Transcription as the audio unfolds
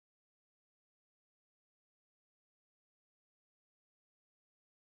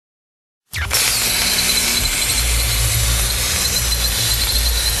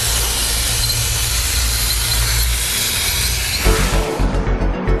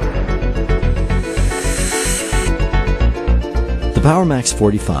The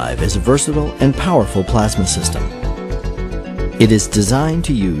powermax45 is a versatile and powerful plasma system. It is designed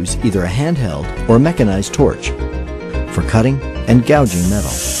to use either a handheld or mechanized torch for cutting and gouging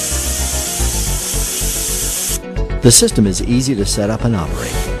metal. The system is easy to set up and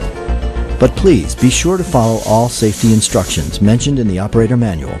operate, but please be sure to follow all safety instructions mentioned in the operator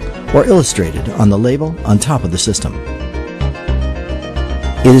manual or illustrated on the label on top of the system.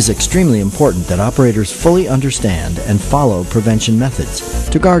 It is extremely important that operators fully understand and follow prevention methods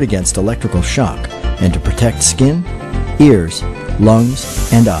to guard against electrical shock and to protect skin, ears,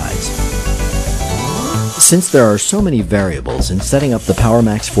 lungs, and eyes. Since there are so many variables in setting up the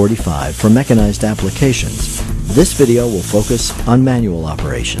powermax45 for mechanized applications, this video will focus on manual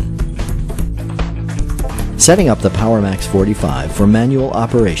operation. Setting up the powermax45 for manual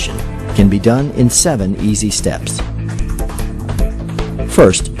operation can be done in 7 easy steps.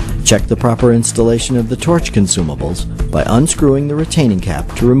 First, check the proper installation of the torch consumables by unscrewing the retaining cap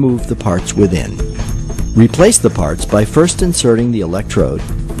to remove the parts within. Replace the parts by first inserting the electrode,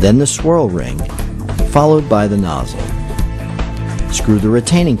 then the swirl ring, followed by the nozzle. Screw the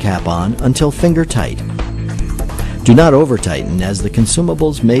retaining cap on until finger tight. Do not over-tighten, as the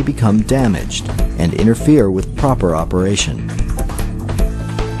consumables may become damaged and interfere with proper operation.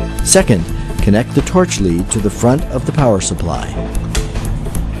 Second, connect the torch lead to the front of the power supply.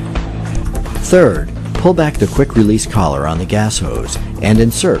 Third, pull back the quick release collar on the gas hose and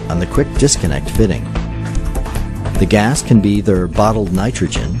insert on the quick disconnect fitting. The gas can be either bottled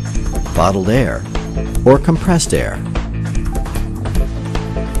nitrogen, bottled air, or compressed air.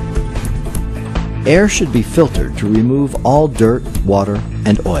 Air should be filtered to remove all dirt, water,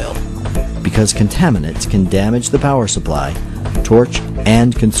 and oil, because contaminants can damage the power supply, torch,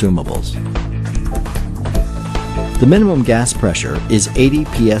 and consumables. The minimum gas pressure is 80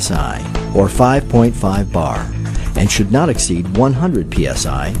 psi, or 5.5 bar, and should not exceed 100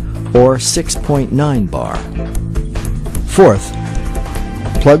 psi, or 6.9 bar. Fourth,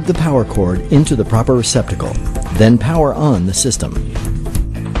 plug the power cord into the proper receptacle, then power on the system.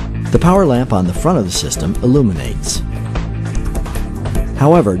 The power lamp on the front of the system illuminates.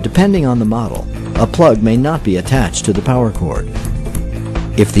 However, depending on the model, a plug may not be attached to the power cord.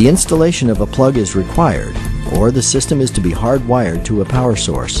 If the installation of a plug is required, or the system is to be hardwired to a power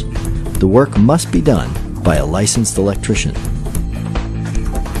source, the work must be done by a licensed electrician.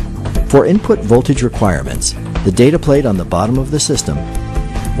 For input voltage requirements, the data plate on the bottom of the system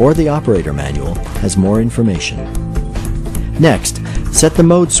or the operator manual has more information. Next, set the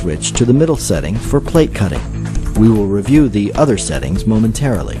mode switch to the middle setting for plate cutting. We will review the other settings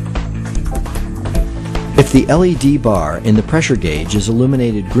momentarily. If the LED bar in the pressure gauge is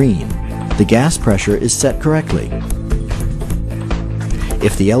illuminated green, the gas pressure is set correctly.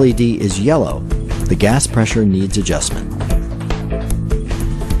 If the LED is yellow, the gas pressure needs adjustment.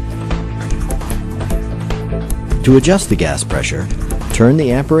 To adjust the gas pressure, turn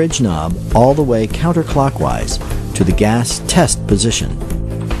the amperage knob all the way counterclockwise to the gas test position.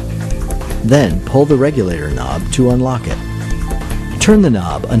 Then pull the regulator knob to unlock it. Turn the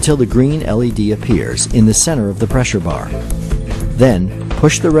knob until the green LED appears in the center of the pressure bar. Then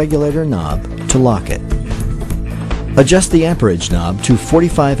push the regulator knob to lock it. Adjust the amperage knob to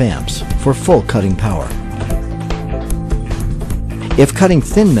 45 amps for full cutting power. If cutting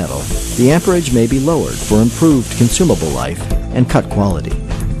thin metal, the amperage may be lowered for improved consumable life and cut quality.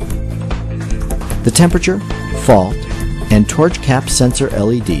 The temperature, fault, and torch cap sensor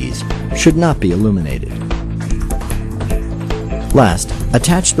LEDs should not be illuminated. Last,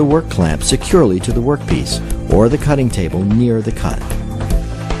 attach the work clamp securely to the workpiece or the cutting table near the cut.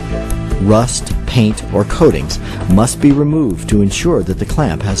 Rust, paint, or coatings must be removed to ensure that the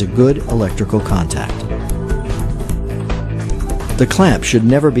clamp has a good electrical contact. The clamp should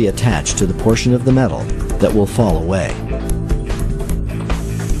never be attached to the portion of the metal that will fall away.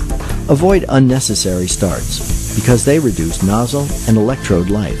 Avoid unnecessary starts because they reduce nozzle and electrode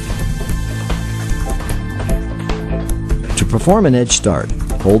life. To perform an edge start,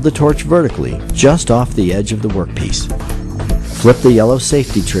 hold the torch vertically just off the edge of the workpiece. Flip the yellow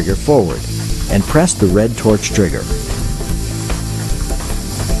safety trigger forward and press the red torch trigger.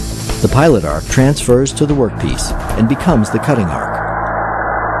 The pilot arc transfers to the workpiece and becomes the cutting arc.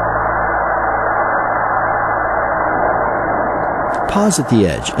 Pause at the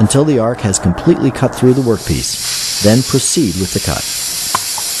edge until the arc has completely cut through the workpiece, then proceed with the cut.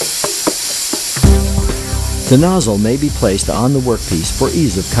 The nozzle may be placed on the workpiece for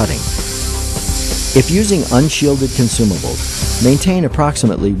ease of cutting. If using unshielded consumables, maintain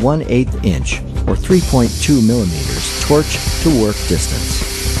approximately 1/8 inch or 3.2 millimeters torch to work distance.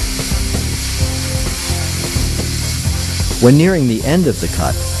 When nearing the end of the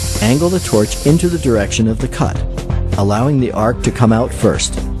cut, angle the torch into the direction of the cut, allowing the arc to come out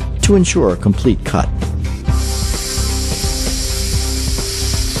first to ensure a complete cut.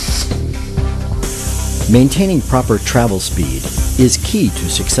 Maintaining proper travel speed is key to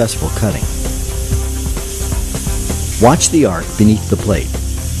successful cutting. Watch the arc beneath the plate,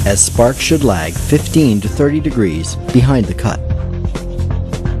 as sparks should lag 15 to 30 degrees behind the cut.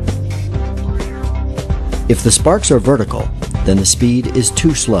 If the sparks are vertical, then the speed is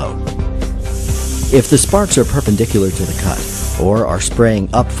too slow. If the sparks are perpendicular to the cut, or are spraying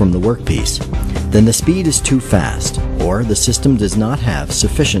up from the workpiece, then the speed is too fast, or the system does not have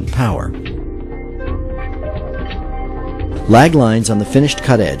sufficient power. Lag lines on the finished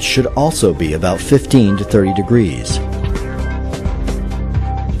cut edge should also be about 15 to 30 degrees.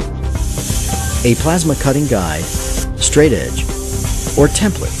 A plasma cutting guide, straight edge, or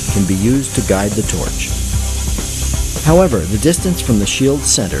template can be used to guide the torch. However, the distance from the shield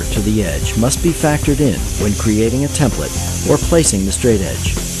center to the edge must be factored in when creating a template or placing the straight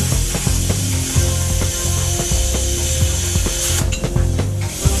edge.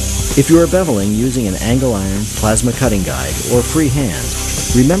 If you are beveling using an angle iron, plasma cutting guide, or freehand,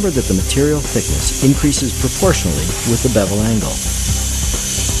 remember that the material thickness increases proportionally with the bevel angle.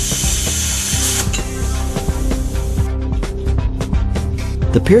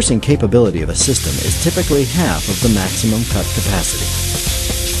 The piercing capability of a system is typically half of the maximum cut capacity.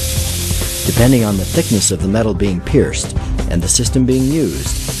 Depending on the thickness of the metal being pierced and the system being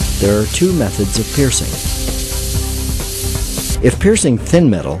used, there are two methods of piercing. If piercing thin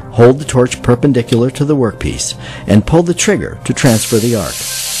metal, hold the torch perpendicular to the workpiece and pull the trigger to transfer the arc.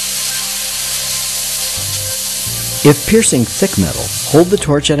 If piercing thick metal, hold the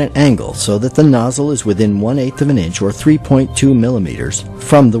torch at an angle so that the nozzle is within 1/8 of an inch or 3.2 millimeters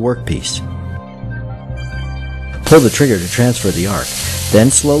from the workpiece. Pull the trigger to transfer the arc,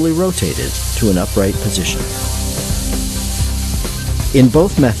 then slowly rotate it to an upright position. In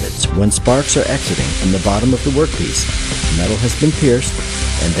both methods, when sparks are exiting from the bottom of the workpiece, metal has been pierced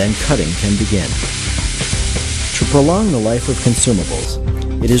and then cutting can begin. To prolong the life of consumables,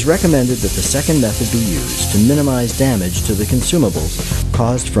 it is recommended that the second method be used to minimize damage to the consumables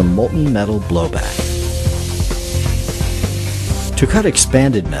caused from molten metal blowback. To cut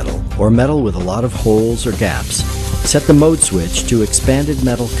expanded metal, or metal with a lot of holes or gaps, set the mode switch to expanded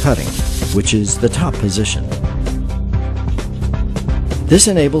metal cutting, which is the top position. This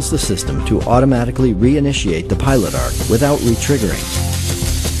enables the system to automatically reinitiate the pilot arc without re-triggering.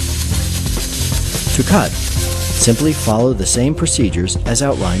 To cut, simply follow the same procedures as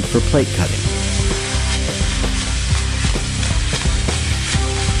outlined for plate cutting.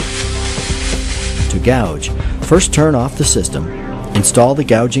 To gouge, first turn off the system, install the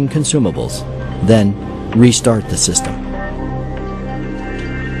gouging consumables, then restart the system.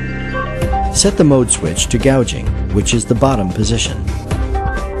 Set the mode switch to gouging, which is the bottom position.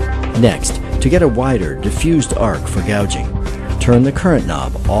 Next, to get a wider, diffused arc for gouging, turn the current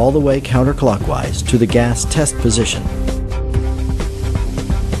knob all the way counterclockwise to the gas test position.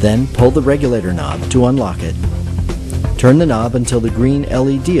 Then pull the regulator knob to unlock it. Turn the knob until the green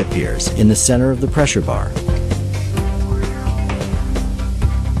LED appears in the center of the pressure bar.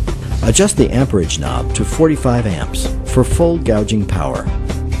 Adjust the amperage knob to 45 amps for full gouging power.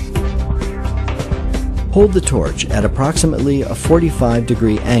 Hold the torch at approximately a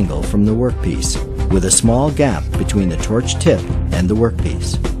 45-degree angle from the workpiece, with a small gap between the torch tip and the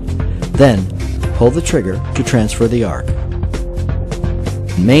workpiece. Then, pull the trigger to transfer the arc.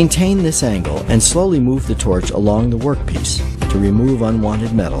 Maintain this angle and slowly move the torch along the workpiece to remove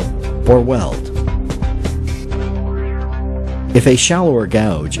unwanted metal or weld. If a shallower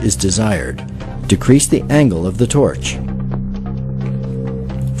gouge is desired, decrease the angle of the torch.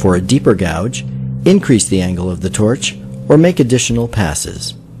 For a deeper gouge, increase the angle of the torch or make additional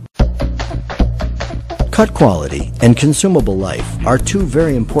passes. Cut quality and consumable life are two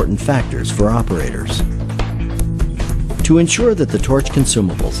very important factors for operators. To ensure that the torch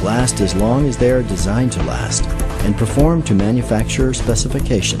consumables last as long as they are designed to last and perform to manufacturer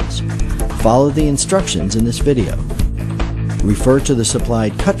specifications, follow the instructions in this video. Refer to the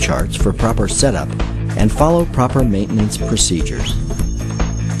supplied cut charts for proper setup and follow proper maintenance procedures.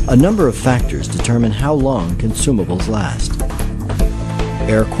 A number of factors determine how long consumables last.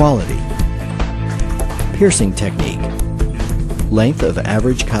 Air quality, piercing technique, length of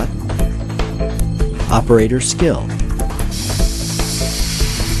average cut, operator skill,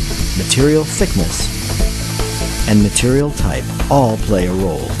 material thickness, and material type all play a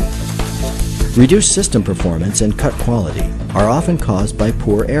role. Reduced system performance and cut quality are often caused by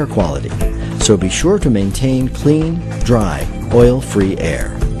poor air quality, so be sure to maintain clean, dry, oil-free air.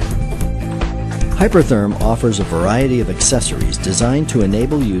 Hypertherm offers a variety of accessories designed to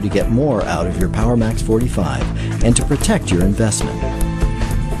enable you to get more out of your powermax45 and to protect your investment.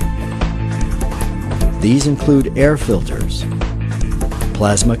 These include air filters,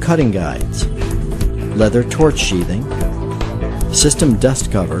 plasma cutting guides, leather torch sheathing, system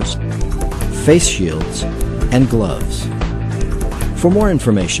dust covers, face shields, and gloves. For more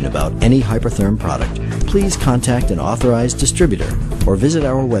information about any Hypertherm product, please contact an authorized distributor or visit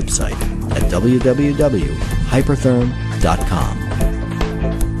our website at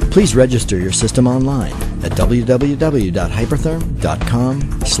www.hypertherm.com. Please register your system online at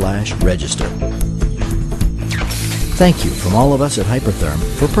www.hypertherm.com/register. Thank you from all of us at Hypertherm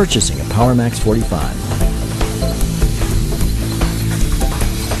for purchasing a powermax45.